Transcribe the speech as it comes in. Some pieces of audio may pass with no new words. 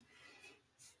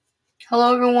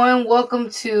Hello, everyone. Welcome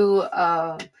to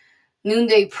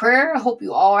NoonDay Prayer. I hope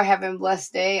you all are having a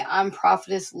blessed day. I'm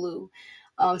Prophetess Lou.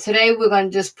 Today, we're going to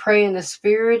just pray in the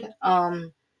Spirit. I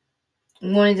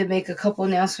wanted to make a couple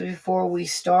announcements before we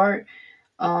start.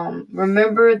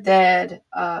 Remember that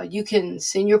you can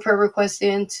send your prayer request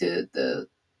in to the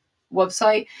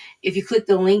website. If you click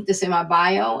the link that's in my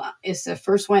bio, it's the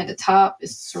first one at the top.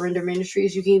 It's Surrender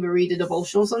Ministries. You can even read the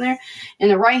devotionals on there. In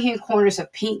the right hand corner is a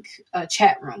pink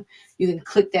chat room. You can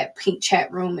click that pink chat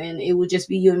room and it will just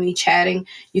be you and me chatting.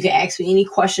 You can ask me any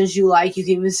questions you like. You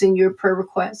can even send your prayer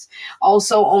requests.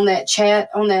 Also on that chat,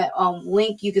 on that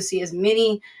link, you can see as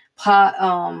many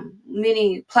platforms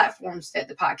that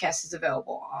the podcast is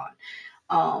available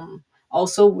on.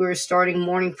 Also, we're starting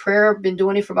morning prayer. I've been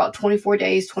doing it for about 24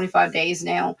 days, 25 days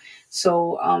now.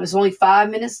 So it's only 5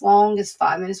 minutes long. It's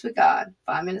 5 minutes with God.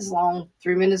 5 minutes long,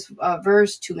 3 minutes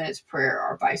verse, 2 minutes prayer,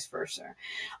 or vice versa.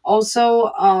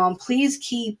 Also, please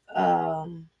keep, I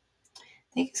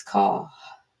think it's called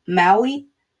Maui,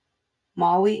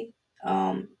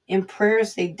 in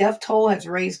prayers. The death toll has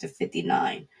raised to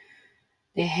 59.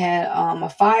 They had a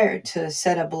fire to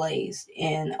set ablaze,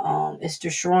 and it's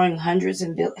destroying hundreds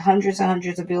and hundreds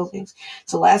of buildings.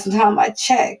 So last time I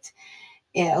checked,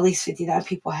 at least 59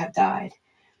 people have died.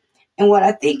 And what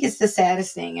I think is the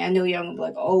saddest thing, I know y'all gonna be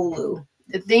like, "Oh, Lou."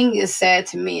 The thing is sad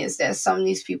to me is that some of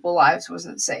these people's lives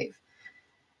wasn't safe,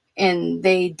 and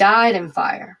they died in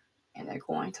fire, and they're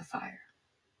going to fire.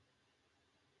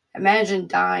 Imagine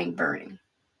dying burning,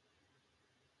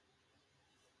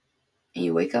 and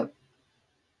you wake up,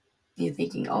 and you're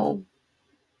thinking, "Oh,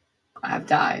 I've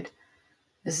died.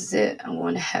 This is it. I'm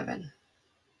going to heaven."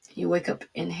 You wake up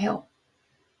in hell.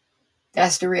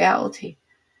 That's the reality.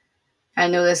 I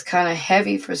know that's kind of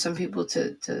heavy for some people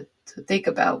to think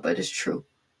about, but it's true.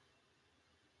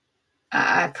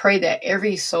 I pray that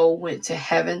every soul went to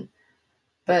heaven,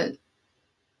 but the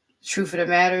truth of the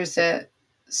matter is that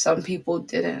some people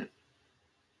didn't.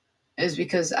 It's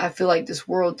because I feel like this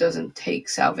world doesn't take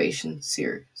salvation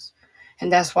serious.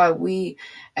 And that's why we,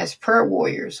 as prayer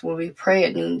warriors, when we pray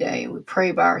at noonday and we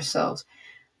pray by ourselves,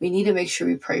 we need to make sure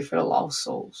we pray for the lost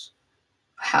souls.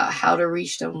 How to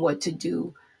reach them, what to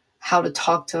do, how to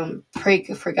talk to them. Pray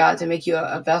for God to make you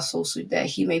a vessel so that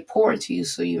He may pour into you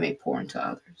so you may pour into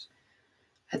others.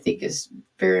 I think it's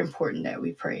very important that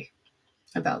we pray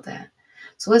about that.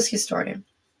 So let's get started.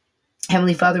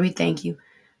 Heavenly Father, we thank you.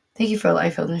 Thank you for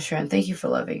life, health, and strength. Thank you for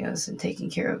loving us and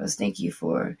taking care of us. Thank you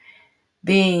for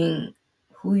being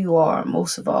who you are,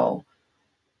 most of all,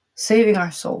 saving our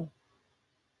soul.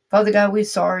 Father God, we're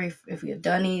sorry if we have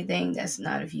done anything that's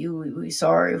not of you. We're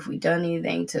sorry if we've done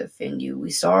anything to offend you.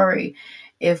 We're sorry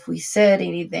if we said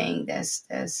anything that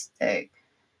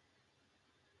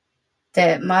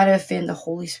might offend the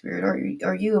Holy Spirit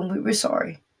or you, and we're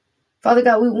sorry. Father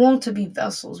God, we want to be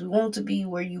vessels. We want to be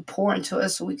where you pour into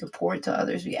us so we can pour into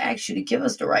others. We ask you to give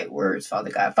us the right words,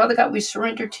 Father God. Father God, we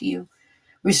surrender to you.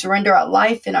 We surrender our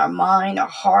life and our mind, our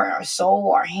heart, our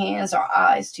soul, our hands, our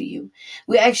eyes to you.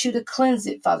 We ask you to cleanse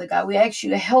it, Father God. We ask you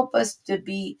to help us to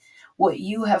be what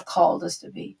you have called us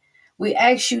to be. We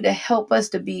ask you to help us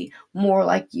to be more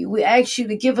like you. We ask you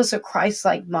to give us a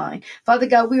Christ-like mind. Father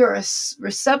God, we are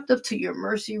receptive to your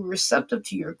mercy, receptive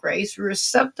to your grace,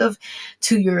 receptive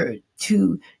to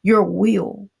your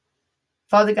will.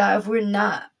 Father God, if we're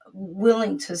not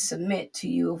willing to submit to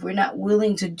you, if we're not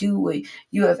willing to do what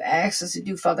you have asked us to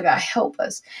do, Father God, help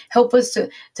us. Help us to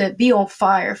be on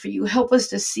fire for you. Help us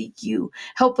to seek you.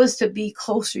 Help us to be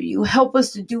closer to you. Help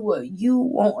us to do what you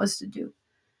want us to do.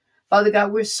 Father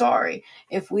God, we're sorry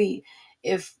if we're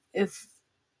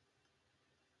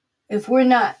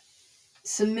not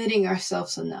submitting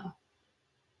ourselves enough.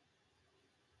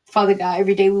 Father God,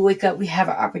 every day we wake up, we have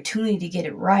an opportunity to get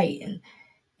it right,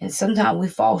 and sometimes we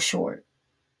fall short.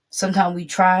 Sometimes we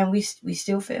try and we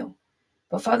still fail.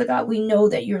 But Father God, we know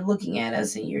that you're looking at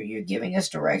us and you're giving us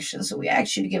direction. So we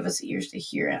ask you to give us ears to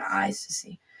hear and eyes to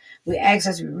see. We ask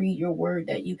as we read your word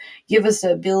that you give us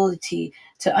the ability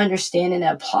to understand and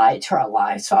apply it to our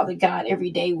lives. Father God,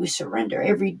 every day we surrender.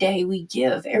 Every day we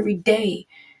give. Every day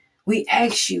we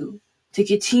ask you to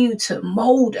continue to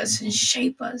mold us and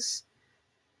shape us.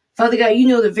 Father God, you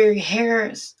know the very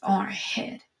hairs on our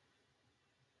head.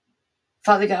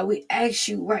 Father God, we ask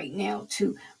you right now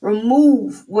to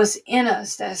remove what's in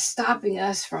us that's stopping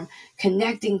us from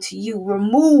connecting to you.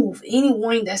 Remove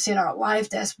anyone that's in our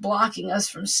life that's blocking us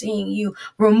from seeing you.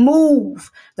 Remove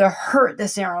the hurt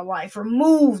that's in our life.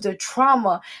 Remove the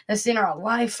trauma that's in our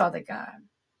life, Father God.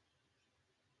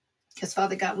 Because,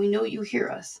 Father God, we know you hear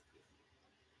us.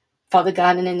 Father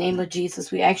God, in the name of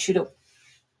Jesus, we ask you to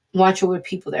watch over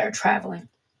people that are traveling.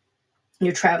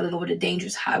 You're traveling over the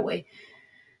dangerous highway.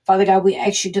 Father God, we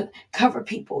ask you to cover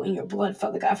people in your blood,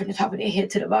 Father God, from the top of their head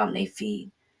to the bottom of their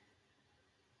feet.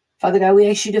 Father God, we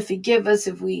ask you to forgive us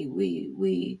if if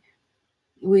we're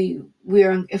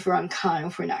unkind,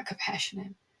 if we're not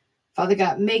compassionate. Father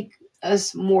God, make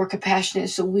us more compassionate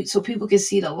so people can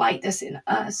see the light that's in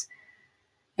us.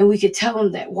 And we could tell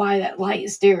them that why that light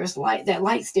is there is light. That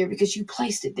light's there because you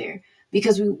placed it there.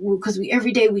 Because we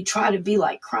every day we try to be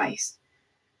like Christ.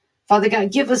 Father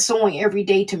God, give us someone every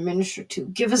day to minister to.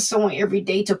 Give us someone every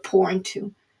day to pour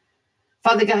into.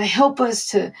 Father God, help us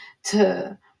to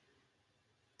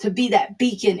be that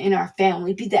beacon in our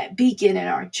family, be that beacon in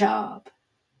our job.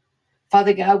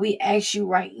 Father God, we ask you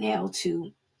right now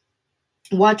to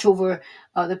watch over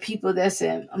the people that's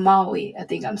in Maui. I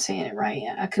think I'm saying it right.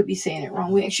 I could be saying it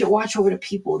wrong. We ask you to watch over the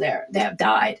people there that have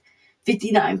died.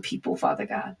 59 people, Father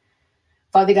God.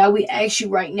 Father God, we ask you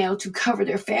right now to cover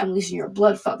their families in your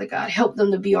blood, Father God. Help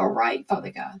them to be all right, Father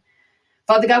God.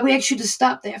 Father God, we ask you to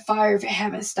stop that fire if it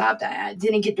haven't stopped. I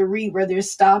didn't get to read whether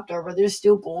it's stopped or whether it's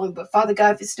still going. But Father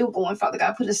God, if it's still going, Father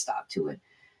God, put a stop to it.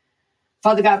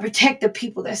 Father God, protect the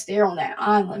people that's there on that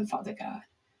island, Father God.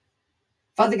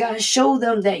 Father God, show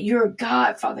them that you're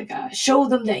God, Father God. Show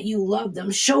them that you love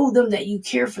them. Show them that you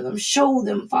care for them. Show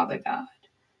them, Father God.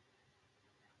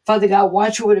 Father God,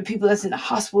 watch over the people that's in the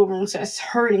hospital rooms that's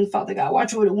hurting, Father God.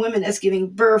 Watch over the women that's giving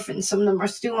birth, and some of them are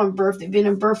still in birth. They've been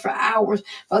in birth for hours.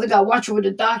 Father God, watch over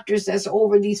the doctors that's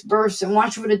over these births, and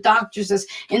watch over the doctors that's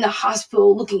in the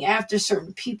hospital looking after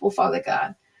certain people, Father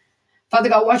God. Father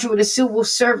God, watch over the civil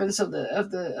servants of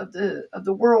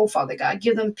the world, Father God.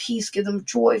 Give them peace, give them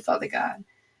joy, Father God.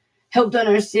 Help them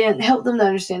to understand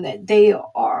that they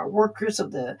are workers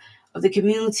of the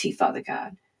community, Father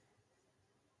God.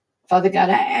 Father God,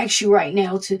 I ask you right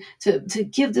now to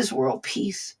give this world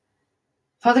peace.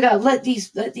 Father God, let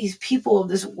these people of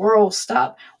this world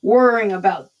stop worrying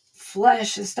about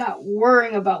flesh and stop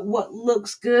worrying about what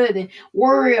looks good and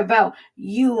worry about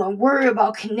you and worry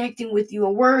about connecting with you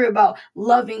and worry about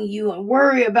loving you and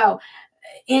worry about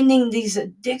ending these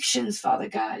addictions, Father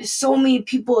God. There's so many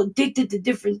people addicted to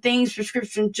different things,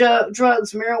 prescription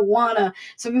drugs, marijuana.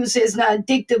 Some people say it's not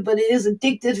addictive, but it is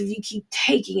addictive if you keep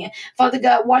taking it. Father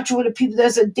God, watch over the people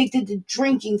that's addicted to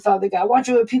drinking, Father God. Watch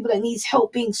over the people that needs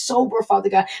help being sober, Father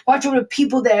God. Watch over the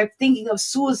people that are thinking of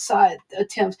suicide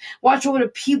attempts. Watch over the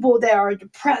people that are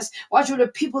depressed. Watch over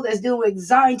the people that's dealing with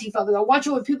anxiety, Father God. Watch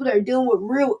over the people that are dealing with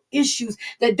real issues,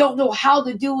 that don't know how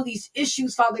to deal with these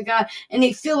issues, Father God, and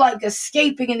they feel like escaping,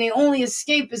 and the only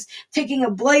escape is taking a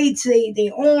blade to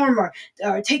their arm or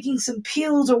taking some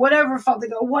pills or whatever, Father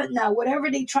God, whatnot, whatever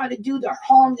they try to do to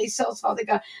harm themselves, Father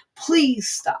God, please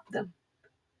stop them.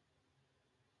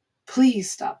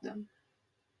 Please stop them.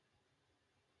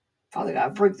 Father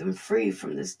God, break them free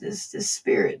from this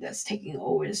spirit that's taking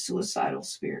over, the suicidal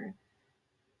spirit.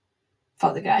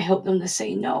 Father God, help them to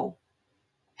say no.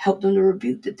 Help them to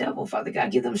rebuke the devil, Father God.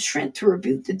 Give them strength to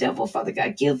rebuke the devil, Father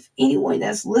God. Give anyone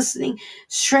that's listening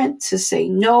strength to say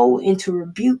no and to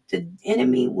rebuke the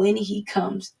enemy when he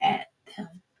comes at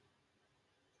them.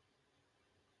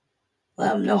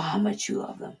 Let them know how much you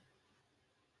love them.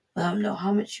 Let them know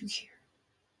how much you care.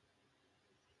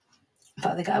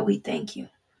 Father God, we thank you.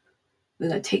 We're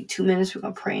going to take 2 minutes. We're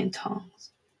going to pray in tongues.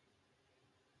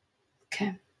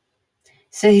 Okay.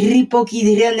 Se ripoki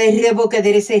direne reboka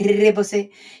dere se rebose.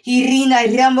 Irina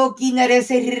ramoki nare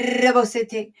se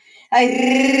rebosete. I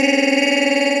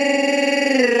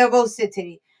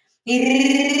rebosete.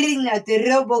 Irina de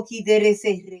roboki dere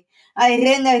serre. I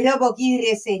rena roboki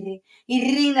resere.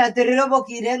 Irina de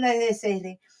roboki rena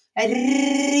resere.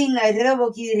 Irina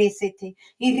roboki resete.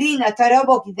 Irina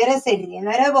taraboki dere serre.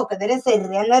 Naraboka dere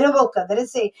serre. Naraboka dere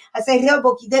se. I say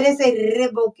roboki dere se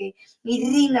reboke.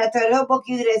 Irina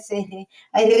taraboki dere serre.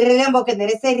 I remember que there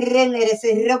is a ren, there is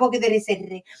a robo que there is a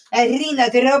re. I rina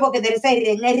the robo que there is a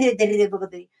re.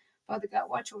 Father God,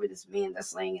 watch over this man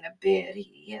that's laying in a bed.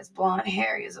 He has blonde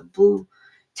hair. He has a blue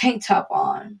tank top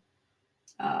on,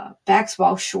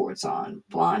 basketball shorts on,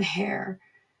 blonde hair,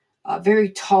 very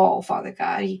tall, Father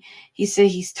God. He said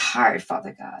he's tired,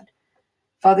 Father God.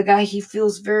 Father God, he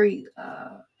feels very,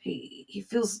 he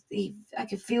feels, I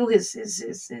can feel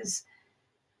his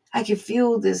I can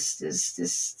feel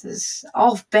this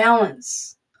off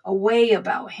balance away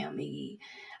about him.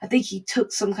 I think he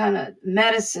took some kind of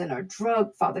medicine or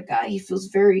drug, Father God. He feels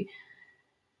very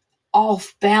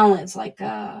off balance, like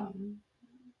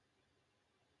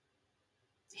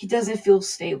he doesn't feel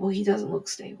stable. He doesn't look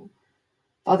stable.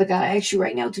 Father God, I ask you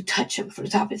right now to touch him from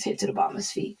the top of his head to the bottom of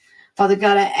his feet. Father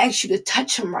God, I ask you to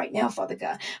touch him right now, Father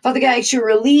God. Father God, I ask you to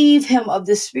relieve him of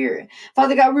the spirit.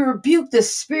 Father God, we rebuke the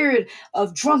spirit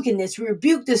of drunkenness. We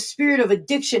rebuke the spirit of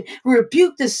addiction. We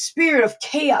rebuke the spirit of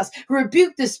chaos. We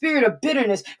rebuke the spirit of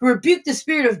bitterness. We rebuke the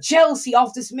spirit of jealousy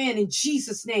off this man in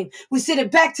Jesus' name. We send it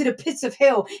back to the pits of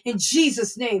hell in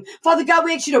Jesus' name. Father God,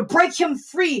 we ask you to break him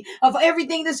free of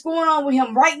everything that's going on with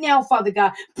him right now, Father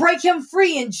God. Break him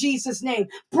free in Jesus' name.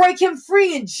 Break him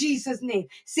free in Jesus' name.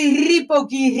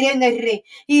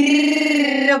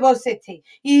 Irrabosete.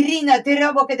 Irina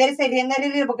terabo que dere serre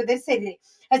nerebo que dere serre.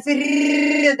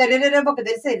 Asirre derebo que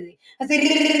dere serre.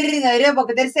 Asirre nerebo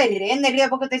que dere serre.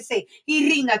 Nerebo que dere serre.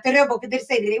 Irina terebo que dere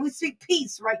serre. We speak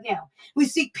peace right now. We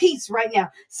speak peace right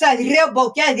now.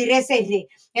 Sarebo que dere serre.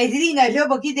 Irina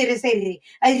rebo que dere serre.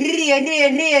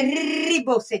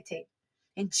 Ribosete.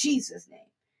 In Jesus' name.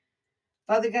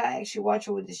 Father God, I actually watch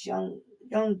over this young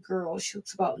girl. She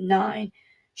looks about 9.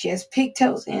 She has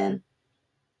pigtails in.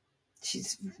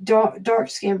 She's dark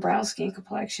skin, brown skin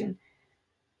complexion.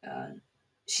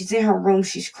 She's in her room.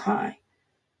 She's crying.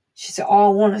 She said,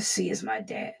 "All I want to see is my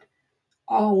dad.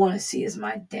 All I want to see is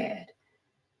my dad."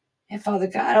 And Father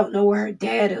God, I don't know where her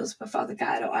dad is, but Father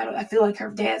God, I feel like her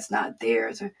dad's not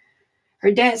there.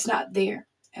 Her dad's not there.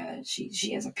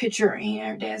 She has a picture in her hand.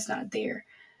 Her dad's not there.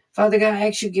 Father God, I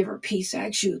ask you to give her peace. I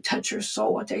ask you to touch her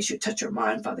soul. I ask you to touch her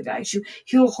mind, Father God. I ask you to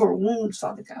heal her wounds,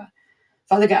 Father God.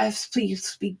 Father God, please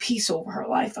speak peace over her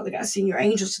life. Father God, send your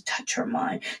angels to touch her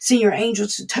mind. Send your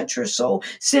angels to touch her soul.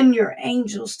 Send your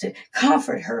angels to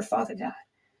comfort her, Father God.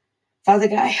 Father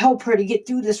God, help her to get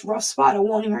through this rough spot of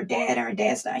wanting her dad, and her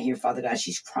dad's not here. Father God,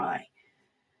 she's crying.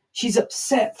 She's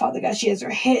upset, Father God. She has her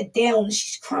head down and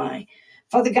she's crying.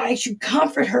 Father God, you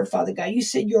comfort her, Father God. You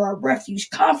said you're our refuge.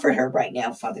 Comfort her right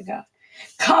now, Father God.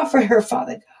 Comfort her,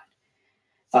 Father God.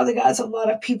 Father God, it's a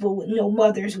lot of people with no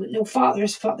mothers, with no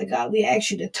fathers, Father God. We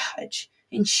ask you to touch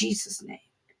in Jesus' name.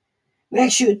 We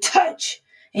ask you to touch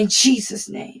in Jesus'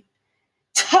 name.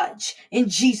 Touch in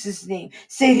Jesus' name.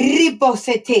 Se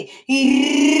riposete,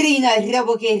 irina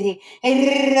rabokere,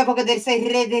 rabokere se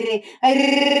redere,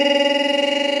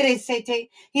 resete,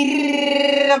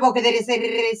 rabokere se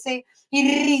rese,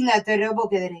 irina te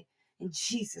rabokere. In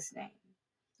Jesus' name.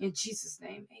 In Jesus'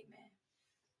 name,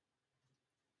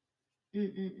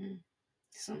 amen.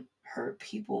 Some hurt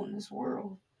people in this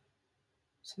world.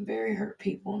 Some very hurt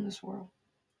people in this world.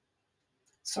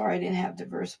 Sorry I didn't have the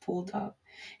verse pulled up.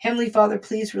 Heavenly Father,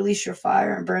 please release your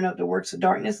fire and burn up the works of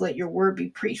darkness. Let your word be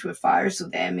preached with fire so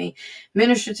that it may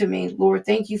minister to me. Lord,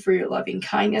 thank you for your loving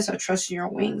kindness. I trust in your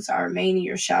wings. I remain in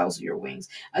your shadows of your wings.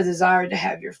 I desire to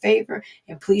have your favor,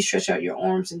 and please stretch out your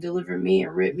arms and deliver me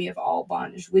and rid me of all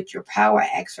bondage. With your power, I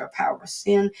ask for a power of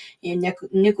sin and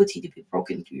iniquity to be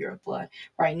broken through your blood.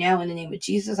 Right now, in the name of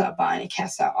Jesus, I bind and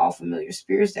cast out all familiar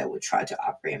spirits that would try to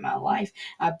operate in my life.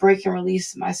 I break and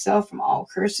release myself from all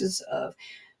curses of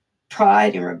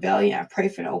pride and rebellion. I pray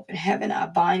for an open heaven. I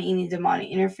bind any demonic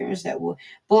interference that will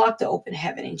block the open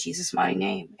heaven in Jesus' mighty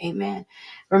name. Amen.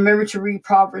 Remember to read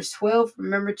Proverbs 12.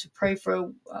 Remember to pray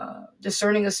for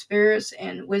discerning of spirits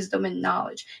and wisdom and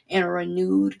knowledge and a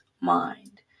renewed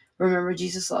mind. Remember,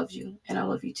 Jesus loves you, and I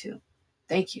love you too.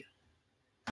 Thank you.